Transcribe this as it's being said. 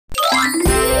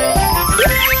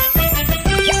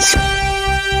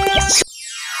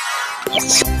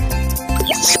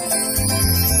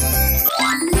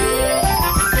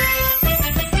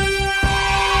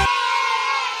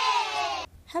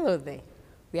Hello there.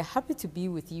 We are happy to be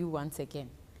with you once again.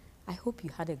 I hope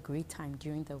you had a great time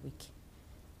during the week.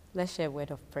 Let's share a word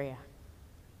of prayer.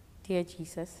 Dear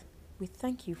Jesus, we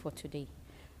thank you for today.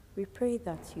 We pray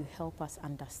that you help us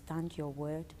understand your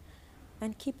word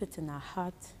and keep it in our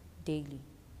hearts daily.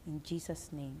 In Jesus'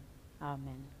 name,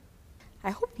 amen.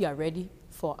 I hope you are ready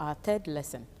for our third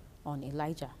lesson on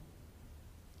Elijah.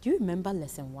 Do you remember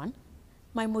lesson 1?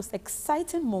 My most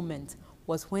exciting moment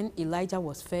was when Elijah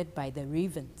was fed by the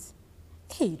ravens.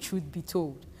 Hey, truth be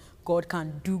told, God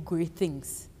can do great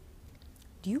things.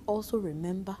 Do you also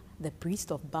remember the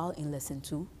priest of Baal in lesson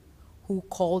 2, who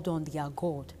called on their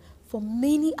God for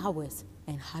many hours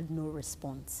and had no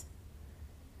response?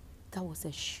 That was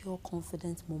a sure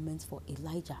confidence moment for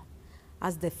Elijah,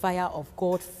 as the fire of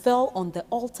God fell on the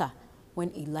altar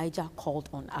when Elijah called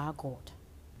on our God.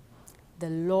 The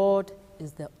Lord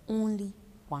is the only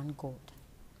one God.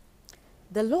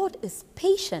 The Lord is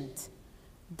patient.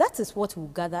 That is what we'll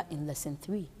gather in lesson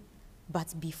 3.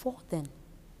 But before then,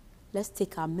 let's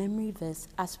take our memory verse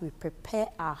as we prepare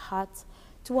our hearts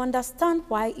to understand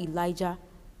why Elijah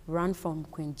ran from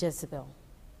Queen Jezebel.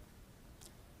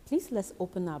 Please let's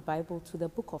open our Bible to the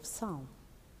book of Psalm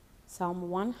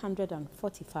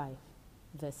 145,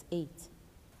 verse 8.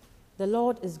 The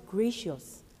Lord is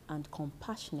gracious and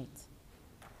compassionate,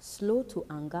 slow to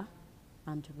anger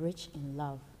and rich in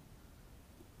love.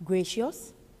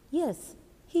 Gracious? Yes,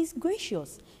 he's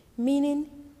gracious, meaning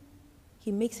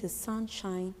he makes his sun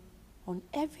shine on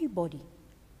everybody,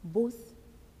 both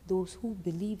those who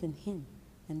believe in him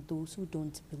and those who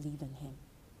don't believe in him.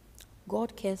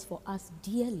 God cares for us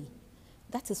dearly.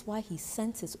 That is why he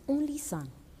sent his only son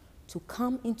to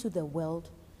come into the world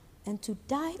and to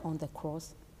die on the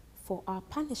cross for our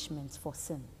punishments for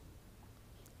sin.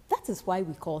 That is why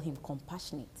we call him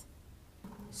compassionate,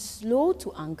 slow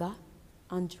to anger,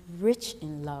 and rich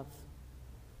in love.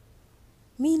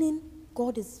 Meaning,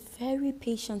 God is very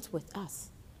patient with us,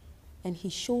 and he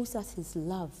shows us his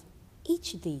love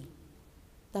each day.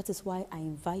 That is why I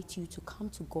invite you to come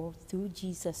to God through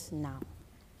Jesus now.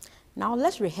 Now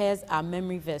let's rehearse our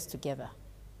memory verse together.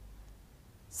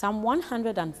 Psalm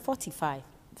 145,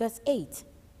 verse 8.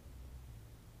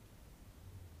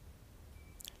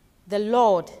 The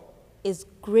Lord is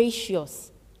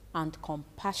gracious and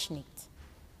compassionate.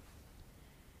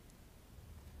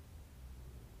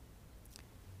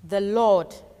 The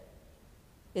Lord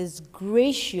is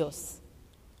gracious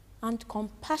and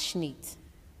compassionate,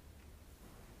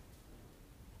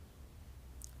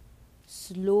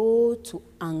 slow to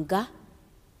anger,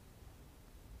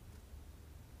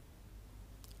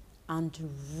 and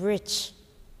rich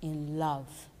in love.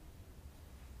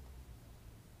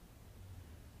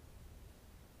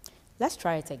 Let's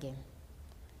try it again.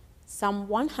 Psalm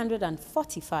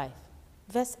 145,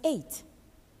 verse 8.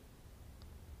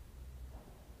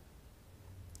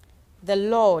 The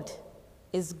Lord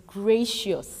is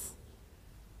gracious.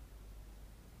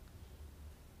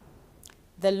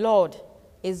 The Lord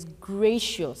is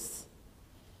gracious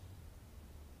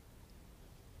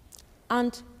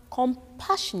and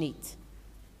compassionate,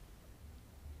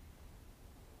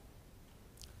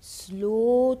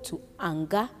 slow to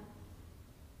anger,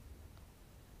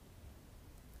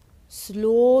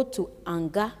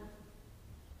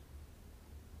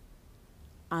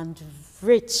 and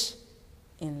rich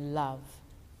in love.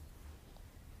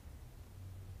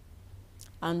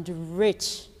 And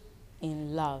rich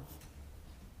in love.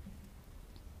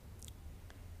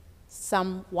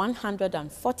 Psalm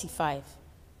 145,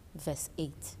 verse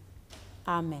 8.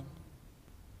 Amen.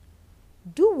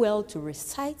 Do well to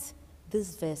recite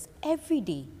this verse every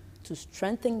day to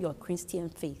strengthen your Christian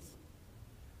faith.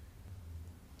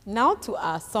 Now to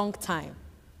our song time.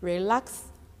 Relax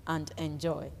and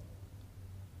enjoy.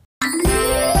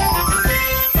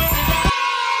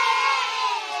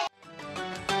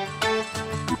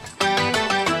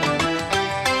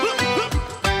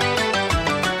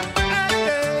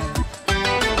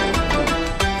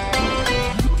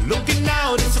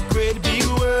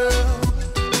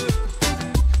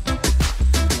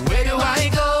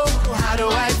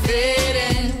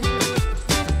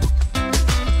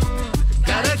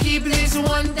 Keep this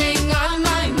one thing on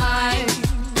my mind.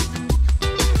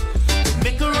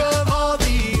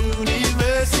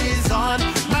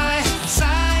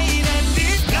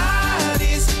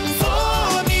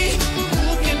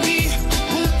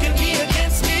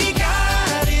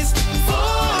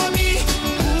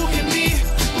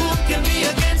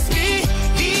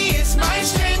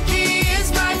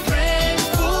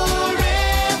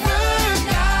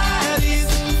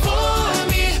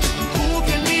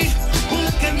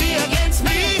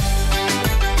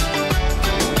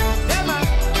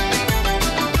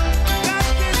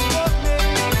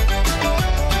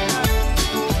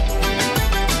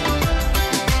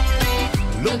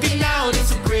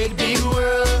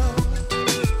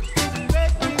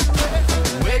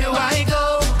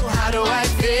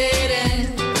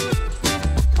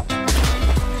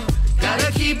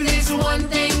 one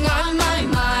thing on my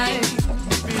mind.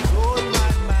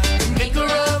 The maker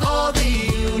of all the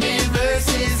universe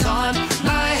is on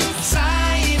my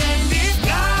side. And if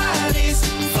God is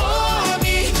for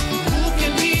me, who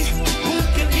can be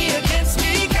against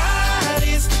me? God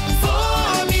is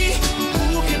for me,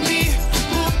 who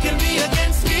can be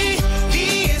against me? He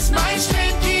is my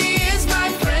strength, he is my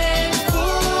friend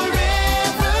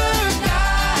forever.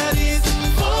 God is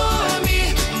for me,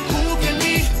 who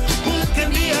can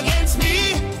be against me?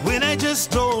 When I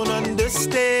just don't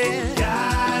understand,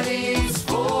 God is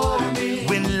for me.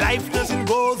 When life doesn't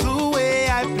go the way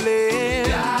I planned,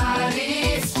 God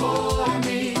is for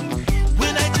me.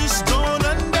 When I just don't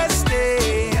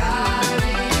understand, God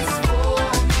is for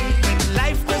me. When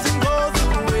life doesn't go the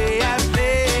way I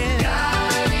planned,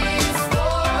 God is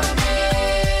for me.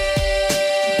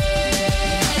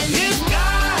 If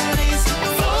God is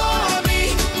for me,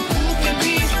 who can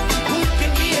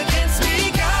be against me?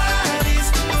 God is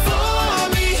for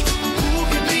me, who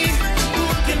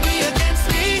can be against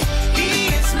me? He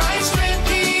is my strength,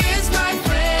 he is my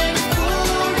friend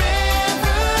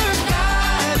forever.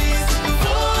 God is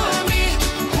for me,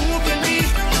 who can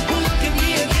be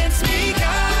against me?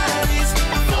 God is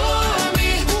for me,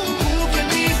 who can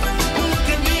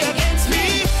be against me?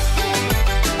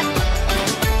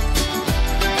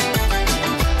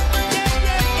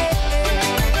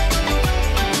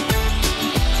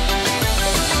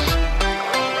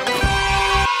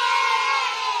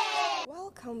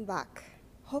 Welcome back.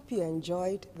 Hope you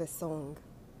enjoyed the song.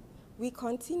 We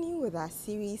continue with our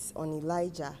series on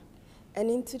Elijah, and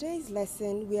in today's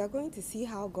lesson, we are going to see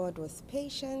how God was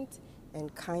patient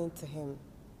and kind to him.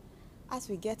 As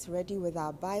we get ready with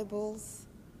our Bibles,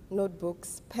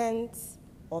 notebooks, pens,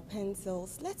 or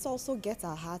pencils, let's also get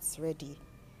our hearts ready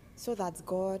so that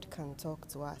God can talk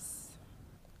to us.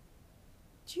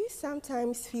 Do you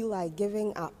sometimes feel like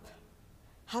giving up?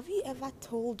 Have you ever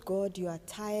told God you are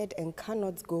tired and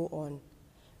cannot go on?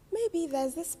 Maybe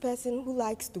there's this person who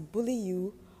likes to bully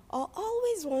you or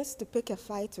always wants to pick a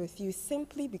fight with you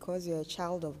simply because you're a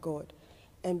child of God.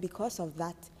 And because of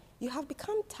that, you have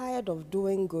become tired of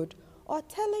doing good or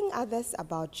telling others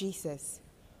about Jesus.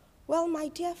 Well, my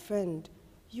dear friend,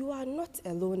 you are not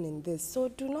alone in this, so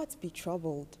do not be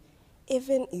troubled.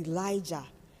 Even Elijah,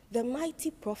 the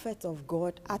mighty prophet of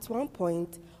God, at one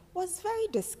point was very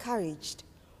discouraged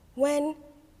when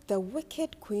the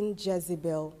wicked Queen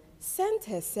Jezebel sent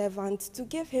her servant to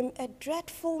give him a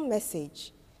dreadful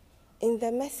message. In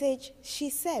the message, she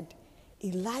said,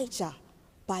 "Elijah,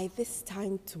 by this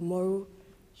time tomorrow,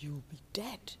 you'll be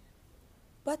dead."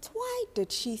 But why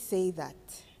did she say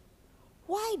that?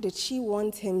 Why did she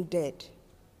want him dead?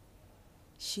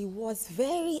 She was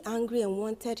very angry and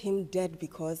wanted him dead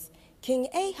because King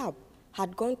Ahab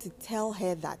had gone to tell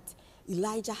her that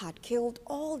Elijah had killed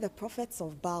all the prophets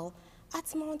of Baal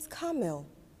at Mount Carmel.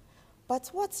 But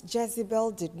what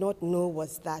Jezebel did not know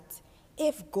was that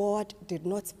if God did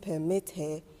not permit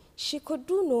her, she could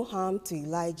do no harm to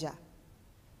Elijah.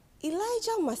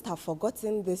 Elijah must have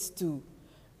forgotten this too,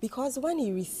 because when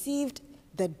he received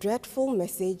the dreadful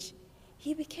message,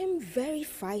 he became very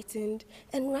frightened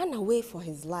and ran away for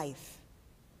his life.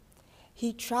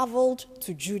 He traveled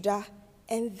to Judah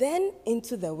and then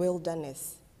into the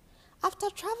wilderness. After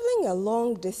traveling a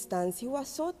long distance, he was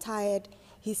so tired,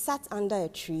 he sat under a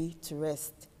tree to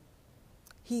rest.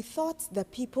 He thought the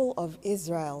people of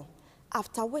Israel,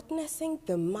 after witnessing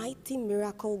the mighty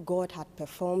miracle God had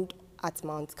performed at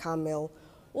Mount Carmel,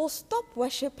 will stop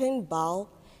worshiping Baal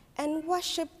and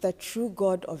worship the true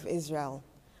God of Israel.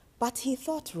 But he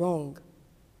thought wrong.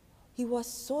 He was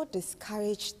so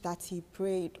discouraged that he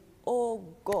prayed, "Oh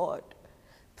God,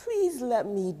 please let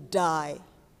me die."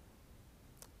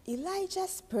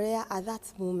 Elijah's prayer at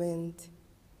that moment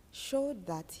showed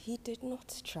that he did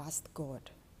not trust God.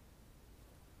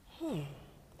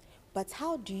 But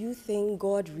how do you think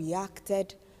God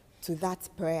reacted to that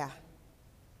prayer?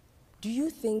 Do you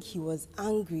think he was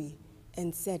angry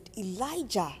and said,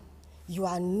 "Elijah, you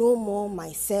are no more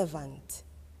my servant"?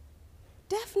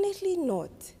 Definitely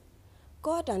not.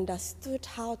 God understood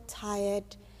how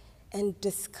tired and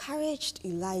discouraged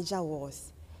Elijah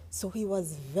was, so he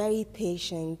was very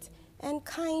patient and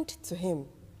kind to him.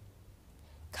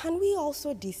 Can we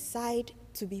also decide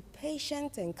to be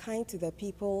patient and kind to the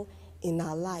people in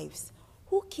our lives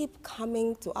who keep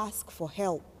coming to ask for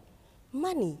help,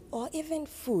 money, or even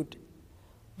food?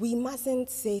 We mustn't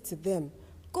say to them,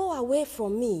 "Go away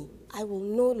from me, I will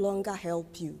no longer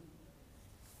help you."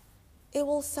 It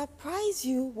will surprise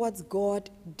you what God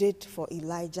did for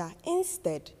Elijah.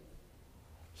 Instead,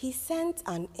 he sent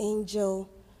an angel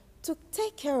to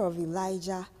take care of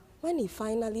Elijah when he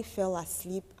finally fell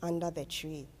asleep under the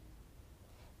tree.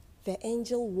 The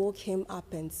angel woke him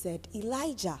up and said,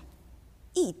 "Elijah,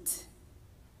 eat."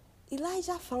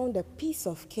 Elijah found a piece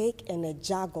of cake and a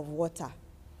jug of water.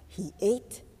 He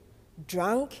ate,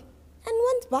 drank, and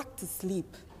went back to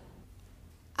sleep.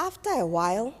 After a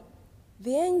while,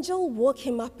 the angel woke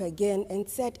him up again and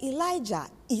said, "Elijah,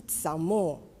 eat some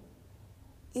more."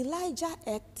 Elijah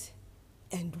ate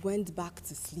and went back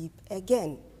to sleep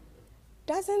again.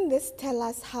 Doesn't this tell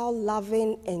us how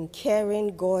loving and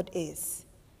caring God is?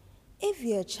 If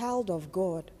you're a child of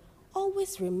God,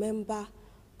 always remember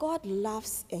God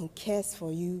loves and cares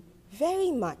for you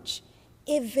very much,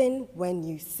 even when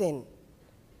you sin.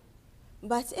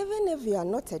 But even if you are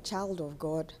not a child of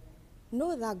God,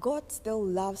 know that God still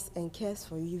loves and cares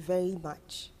for you very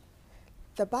much.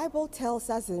 The Bible tells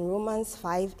us in Romans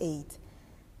 5:8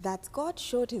 that God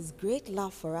showed his great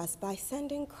love for us by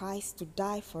sending Christ to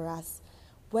die for us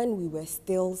when we were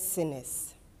still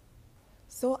sinners.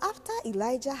 So after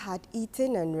Elijah had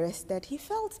eaten and rested, he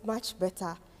felt much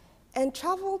better and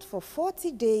traveled for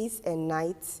 40 days and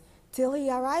nights till he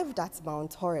arrived at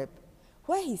Mount Horeb,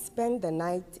 where he spent the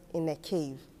night in a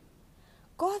cave.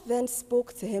 God then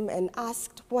spoke to him and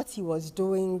asked what he was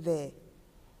doing there.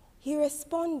 He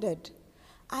responded,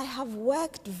 "I have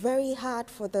worked very hard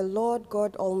for the Lord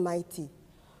God Almighty,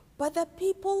 but the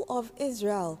people of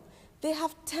Israel, they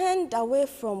have turned away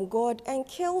from God and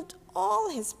killed all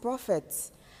his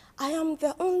prophets. I am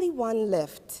the only one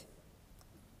left."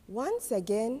 Once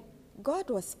again, God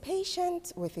was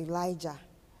patient with Elijah.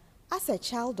 As a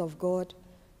child of God,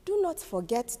 do not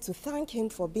forget to thank him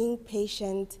for being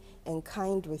patient and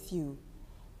kind with you.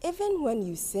 Even when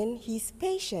you sin, he's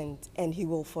patient and he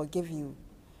will forgive you.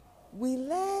 We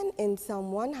learn in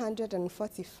Psalm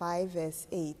 145 verse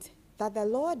 8 that the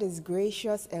Lord is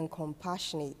gracious and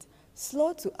compassionate,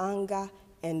 slow to anger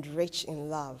and rich in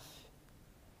love.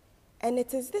 And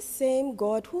it is the same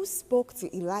God who spoke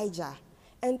to Elijah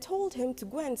and told him to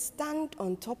go and stand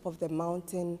on top of the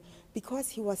mountain because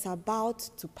he was about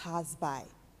to pass by.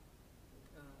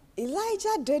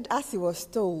 Elijah did as he was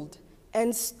told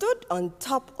and stood on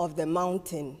top of the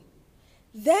mountain.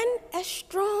 Then a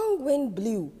strong wind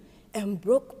blew and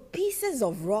broke pieces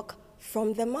of rock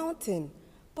from the mountain,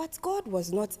 but God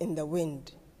was not in the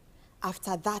wind.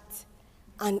 After that,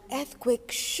 an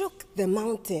earthquake shook the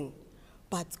mountain,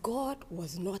 but God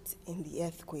was not in the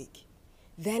earthquake.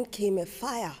 Then came a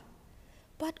fire,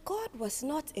 but God was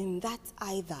not in that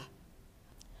either.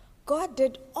 God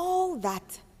did all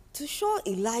that to show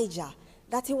Elijah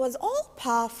that he was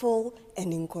all-powerful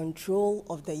and in control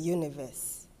of the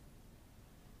universe.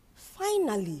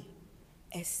 Finally,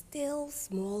 a still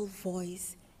small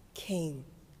voice came.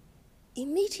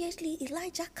 Immediately,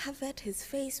 Elijah covered his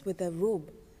face with a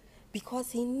robe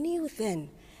because he knew then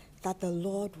that the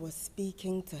Lord was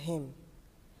speaking to him.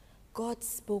 God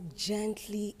spoke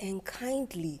gently and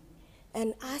kindly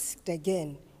and asked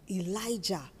again,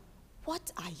 "Elijah,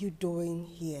 what are you doing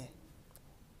here?"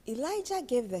 Elijah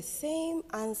gave the same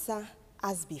answer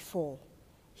as before.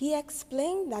 He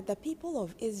explained that the people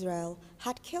of Israel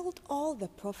had killed all the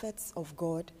prophets of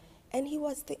God, and he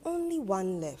was the only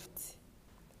one left.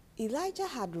 Elijah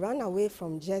had run away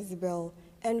from Jezebel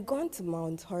and gone to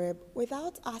Mount Horeb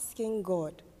without asking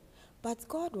God, but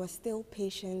God was still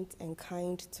patient and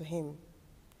kind to him.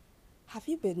 Have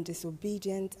you been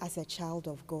disobedient as a child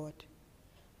of God?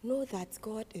 Know that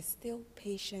God is still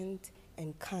patient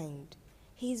and kind.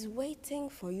 He is waiting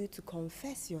for you to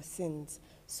confess your sins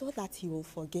so that he will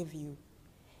forgive you.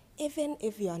 Even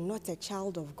if you are not a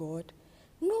child of God,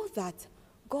 know that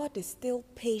God is still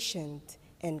patient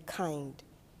and kind.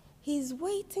 He is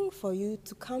waiting for you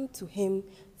to come to him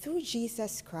through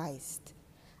Jesus Christ.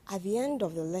 At the end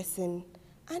of the lesson,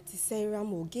 Auntie Sarah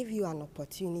will give you an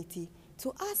opportunity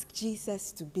to ask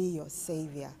Jesus to be your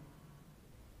Savior.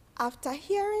 After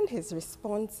hearing his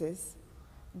responses,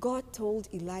 God told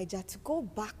Elijah to go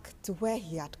back to where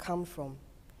he had come from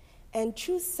and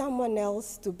choose someone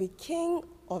else to be king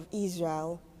of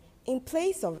Israel in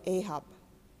place of Ahab.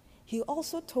 He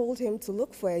also told him to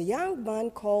look for a young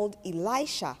man called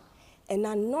Elisha and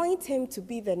anoint him to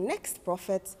be the next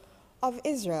prophet of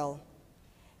Israel.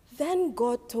 Then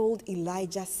God told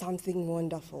Elijah something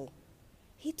wonderful.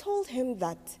 He told him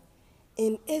that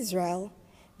in Israel,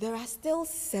 there are still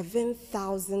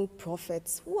 7,000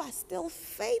 prophets who are still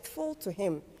faithful to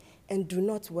him and do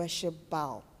not worship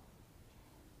Baal.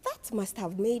 That must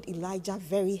have made Elijah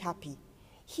very happy.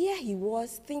 Here he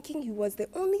was thinking he was the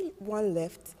only one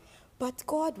left, but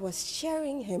God was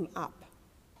cheering him up.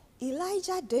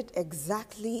 Elijah did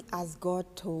exactly as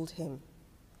God told him.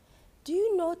 Do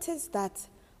you notice that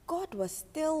God was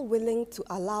still willing to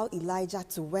allow Elijah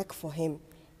to work for him,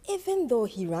 even though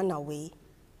he ran away.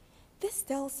 This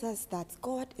tells us that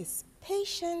God is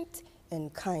patient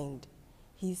and kind.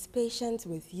 He's patient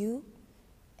with you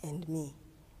and me.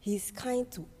 He's kind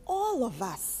to all of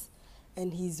us,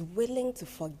 and he's willing to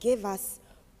forgive us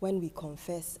when we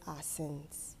confess our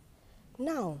sins.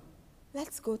 Now,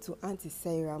 let's go to Auntie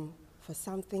Sarah for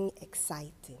something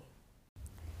exciting.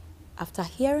 After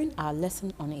hearing our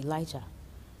lesson on Elijah,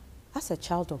 as a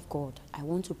child of God, I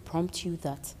want to prompt you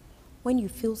that when you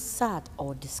feel sad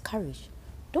or discouraged,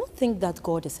 don't think that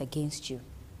God is against you.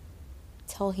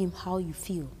 Tell him how you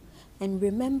feel, and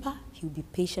remember he'll be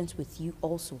patient with you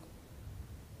also.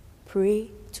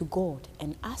 Pray to God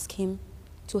and ask him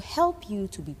to help you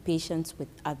to be patient with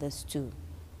others too.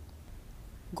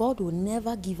 God will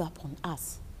never give up on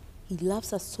us. He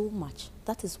loves us so much.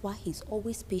 That is why he's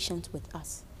always patient with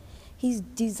us. His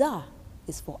desire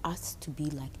is for us to be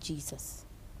like Jesus.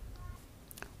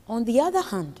 On the other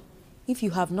hand, if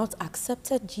you have not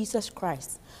accepted Jesus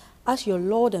Christ as your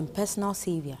Lord and personal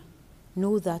Savior,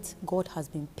 know that God has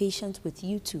been patient with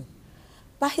you too.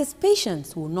 But his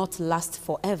patience will not last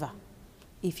forever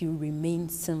if you remain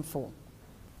sinful.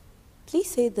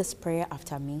 Please say this prayer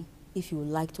after me if you would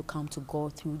like to come to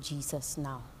God through Jesus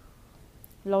now.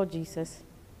 Lord Jesus,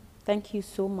 thank you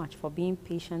so much for being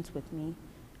patient with me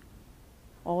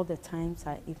all the times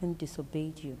I even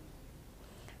disobeyed you.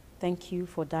 Thank you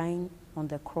for dying on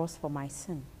the cross for my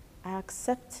sin. I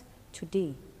accept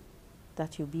today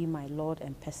that you be my Lord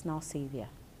and personal Savior.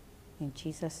 In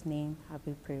Jesus' name, I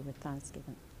will pray with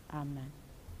thanksgiving. Amen.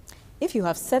 If you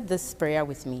have said this prayer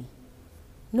with me,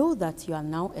 know that you are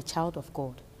now a child of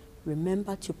God.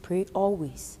 Remember to pray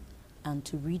always and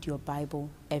to read your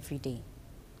Bible every day.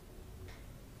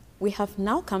 We have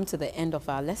now come to the end of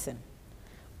our lesson.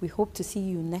 We hope to see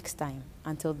you next time.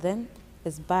 Until then,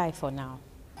 it's bye for now.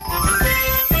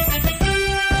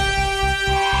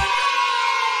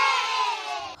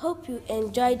 Hope you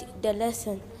enjoyed the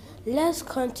lesson. Let's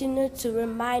continue to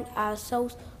remind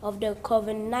ourselves of the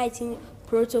COVID-19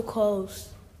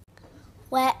 protocols.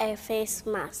 Wear a face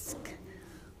mask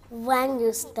when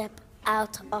you step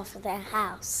out of the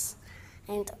house,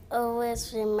 and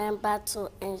always remember to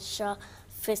ensure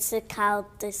physical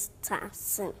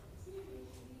distancing.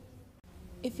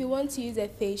 If you want to use a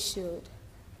face shield,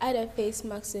 add a face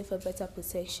mask in for better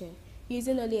protection.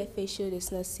 Using only a face shield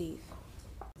is not safe.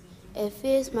 A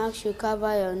face mask should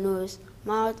cover your nose,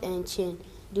 mouth, and chin.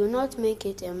 Do not make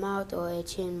it a mouth or a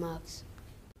chin mask.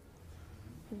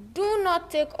 Do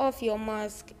not take off your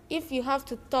mask if you have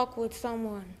to talk with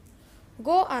someone.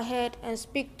 Go ahead and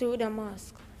speak through the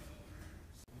mask.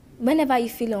 Whenever you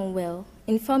feel unwell,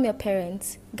 inform your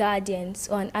parents, guardians,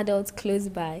 or an adult close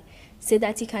by so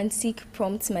that you can seek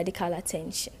prompt medical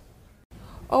attention.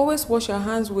 Always wash your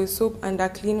hands with soap under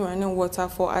clean running water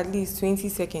for at least 20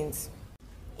 seconds.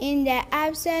 In the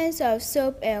absence of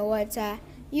soap and water,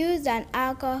 use an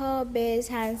alcohol-based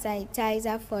hand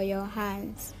sanitizer for your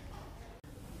hands.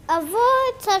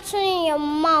 Avoid touching your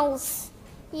mouth,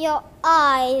 your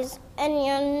eyes, and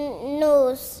your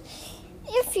nose.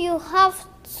 If you have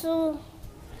to,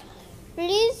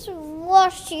 please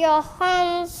wash your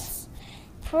hands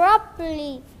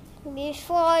properly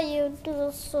before you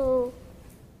do so.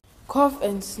 Cough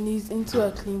and sneeze into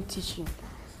a clean tissue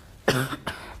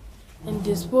and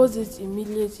dispose it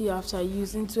immediately after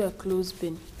use into a closed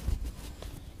bin.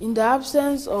 In the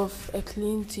absence of a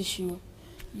clean tissue,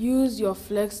 use your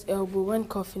flexed elbow when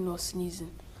coughing or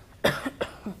sneezing.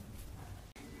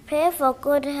 Pray for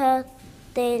good health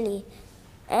daily,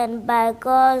 and by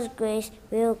God's grace,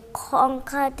 we'll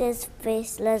conquer this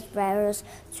faceless virus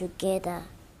together.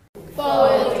 For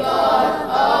with God,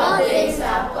 all things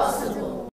are possible.